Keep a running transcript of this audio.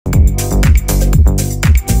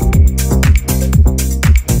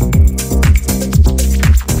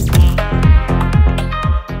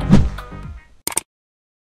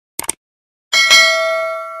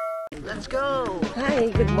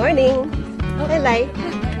morning. Hi, Lai.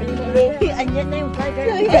 Andyan na yung burger.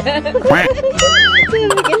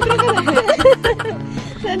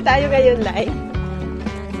 Saan tayo ngayon, Lai?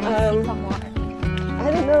 I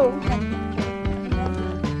don't know.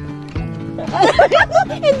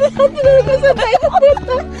 Tinanong ko saan tayo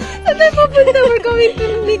pupunta. Saan tayo pupunta? We're going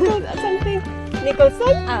to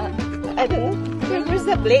Nicholson? I don't know. Where's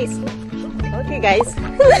the place? Okay, guys.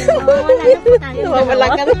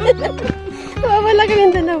 Nawawala kami. Nawawala kami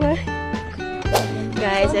yung dalawa.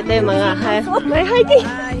 Guys, ito yung mga may hiking.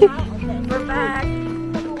 We're back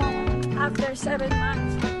after 7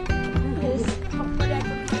 months.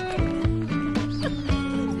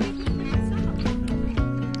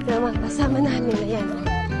 Kasama namin na yan.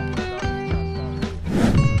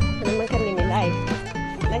 Ano naman kami ni Lai?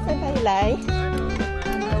 Lai, saan tayo, Lai?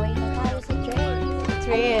 Gawin na tayo sa trail.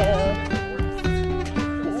 Trail.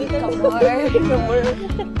 Sycamore.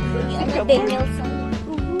 Danielson.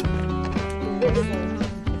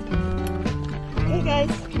 Okay,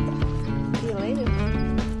 guys. See you later.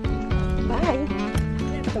 Bye.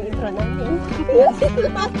 Ang intro namin.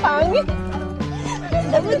 Pangit.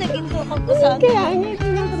 Dapat naging ko kung saan. Kaya nga, ito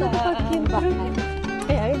na ako nakapag-intro.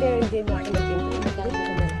 Kaya nga, hindi na ako nag-intro.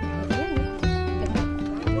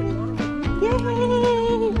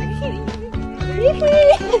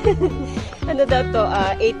 Yay! Ano daw to?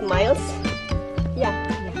 8 miles? Yeah.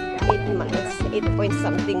 8 miles. 8 point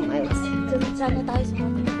something miles. Sana tayo sa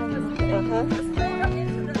mga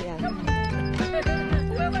Yeah.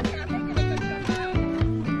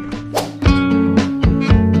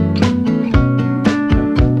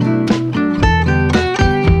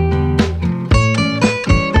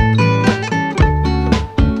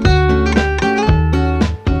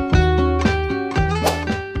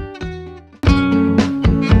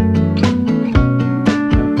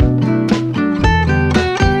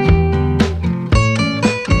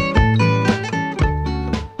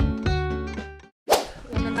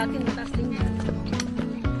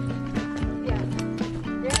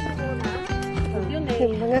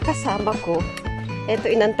 Yung mga kasama ko, eto,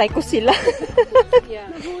 inantay ko sila.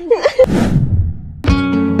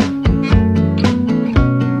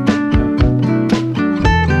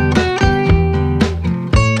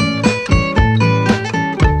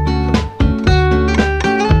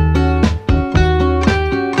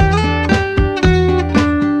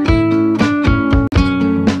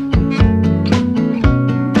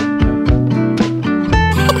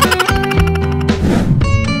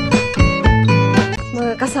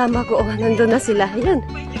 Kasama ko, nandun na sila. Ayan.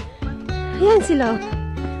 Ayan sila.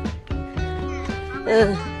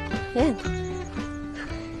 Ayan.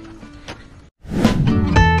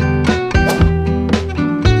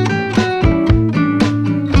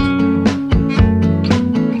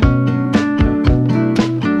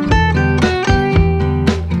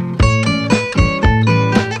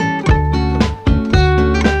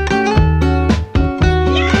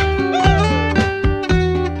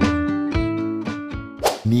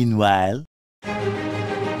 Meanwhile,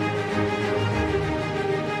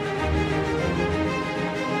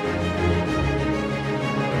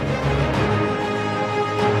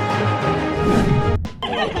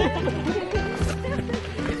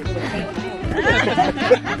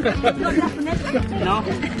 no.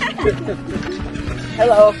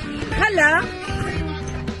 Hello. Hello.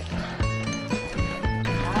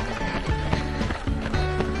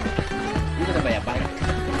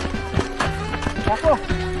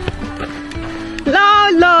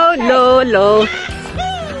 Low, low.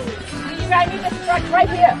 I need to stretch right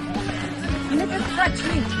here. You need to stretch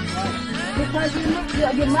me. Because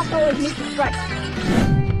your muscle needs to stretch.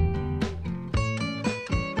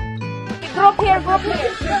 Group here. Water.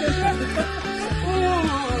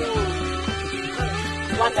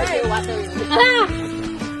 Okay,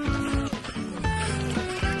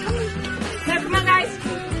 come on, guys.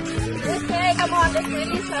 Okay, come on. Let's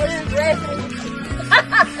release our stress.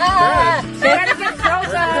 Gotta get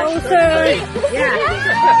closer. Yeah.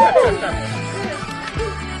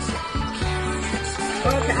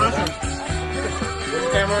 Okay, awesome. Which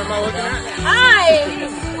camera am I looking at?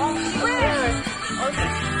 Where? Okay.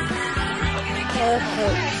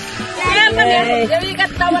 Yeah, come here. There you got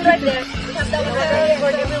that one right there. You have that one right there.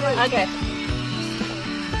 Okay.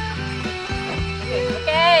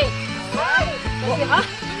 Okay.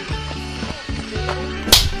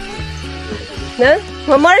 No?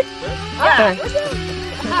 One more? Yeah.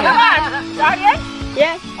 Come on. Started?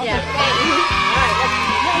 Yeah. Yeah. Alright,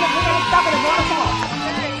 we're gonna stop at a waterfall.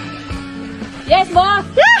 Yes, boss.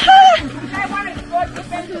 I want to go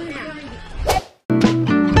defensive now.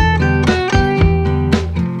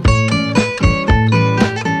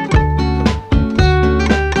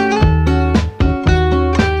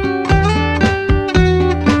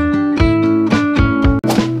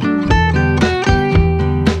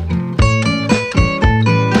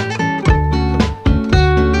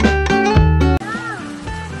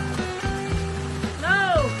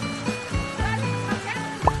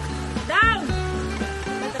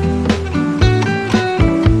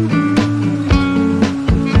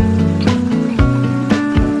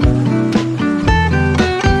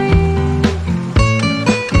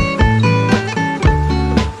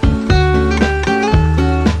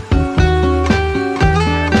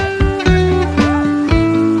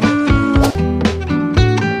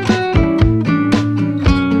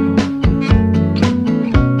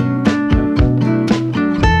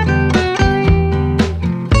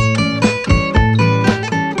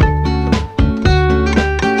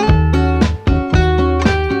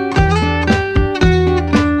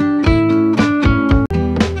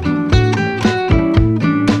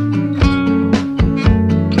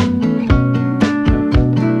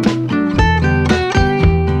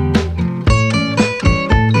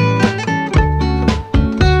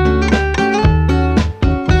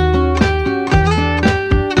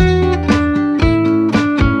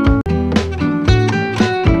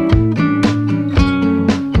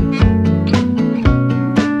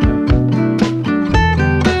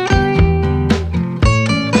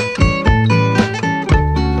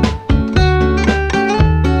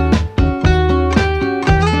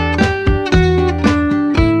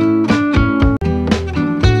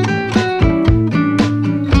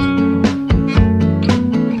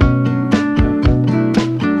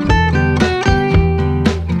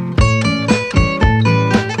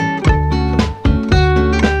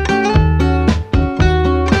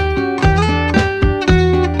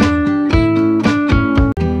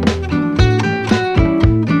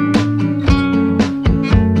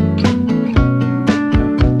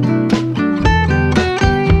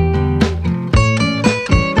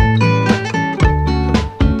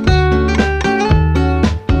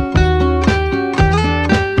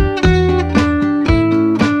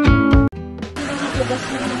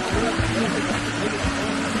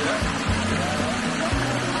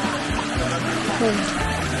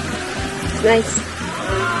 It's nice.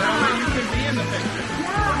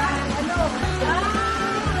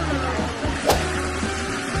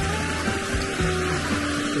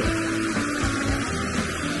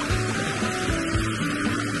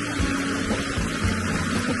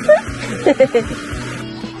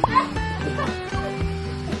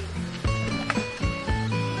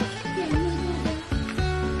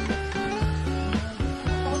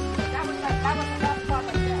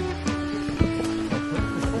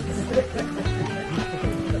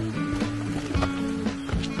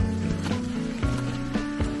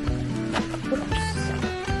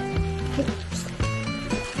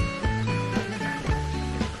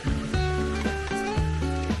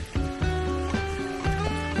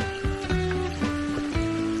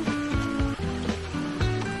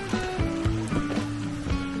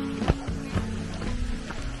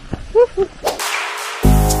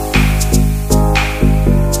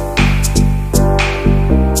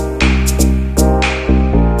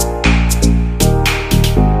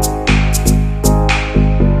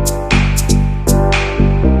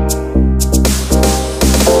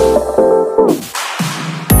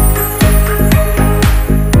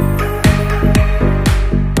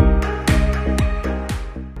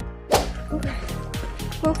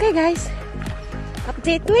 Okay guys,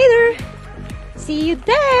 update later. See you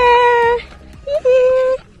there.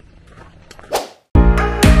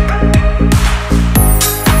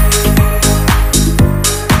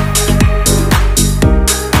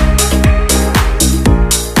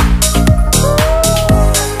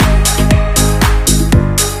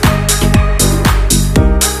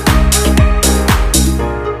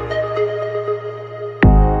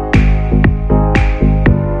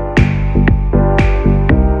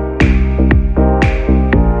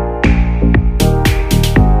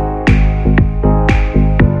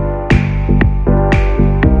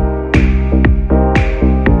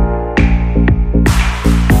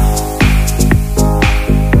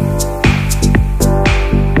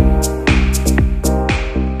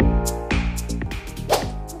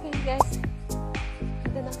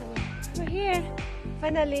 We're here,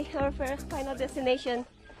 finally, our final destination.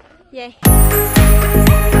 Yay!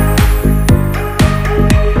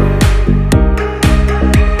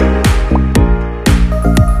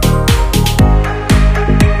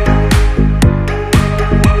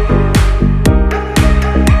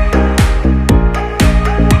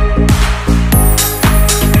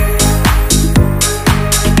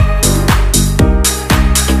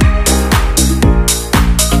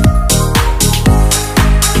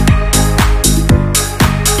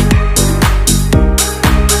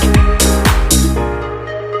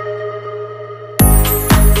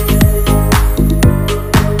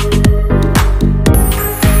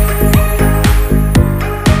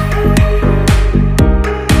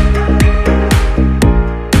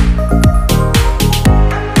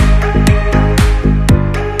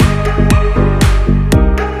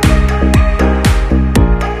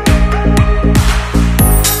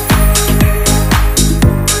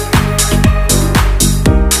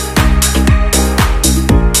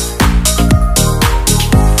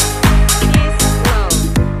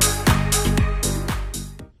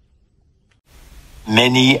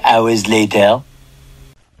 Many hours later.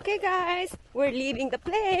 Okay guys, we're leaving the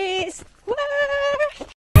place. Woo!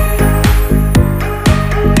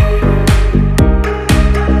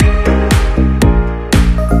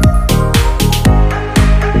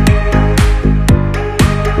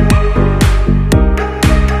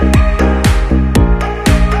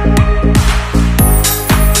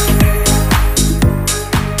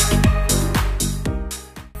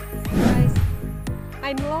 Guys,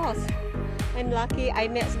 I'm lost. I'm lucky I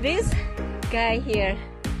met this guy here.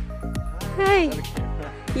 Hi.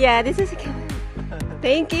 Yeah, this is.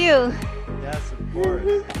 Thank you. Yes, of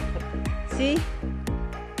course. See,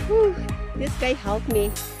 whew, this guy helped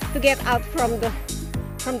me to get out from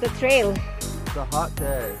the trail. It's a hot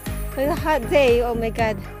day. It's a hot day. Oh my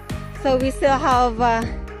God! So we still have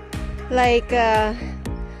like a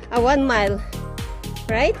 1 mile,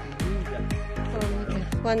 right? Oh my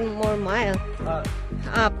God! 1 more mile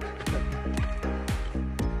up.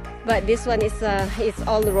 But this one is it's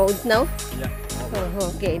all roads now. Yeah.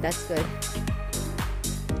 Oh, okay, that's good.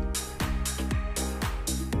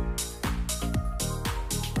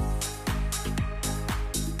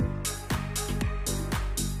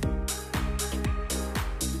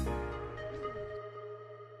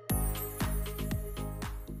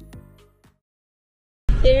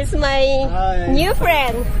 Here's my new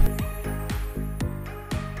friend.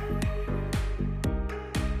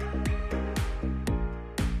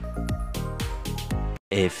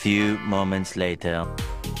 A few moments later.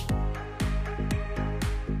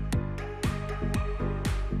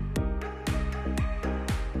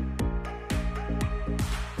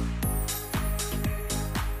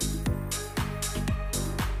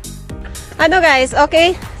 Ano guys,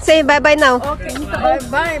 okay? Say bye-bye now. Okay,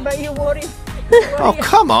 bye-bye, but you worry. Oh,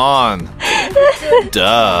 come on.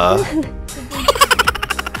 Duh.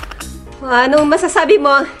 Anong masasabi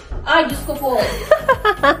mo? Ay, Diyos ko po.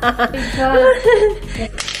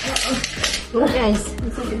 Guys.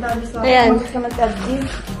 Ayan.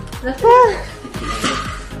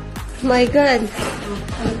 My God.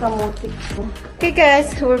 Okay guys,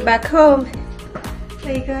 we're back home.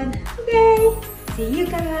 My God. Okay. See you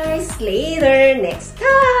guys later next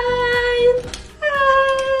time.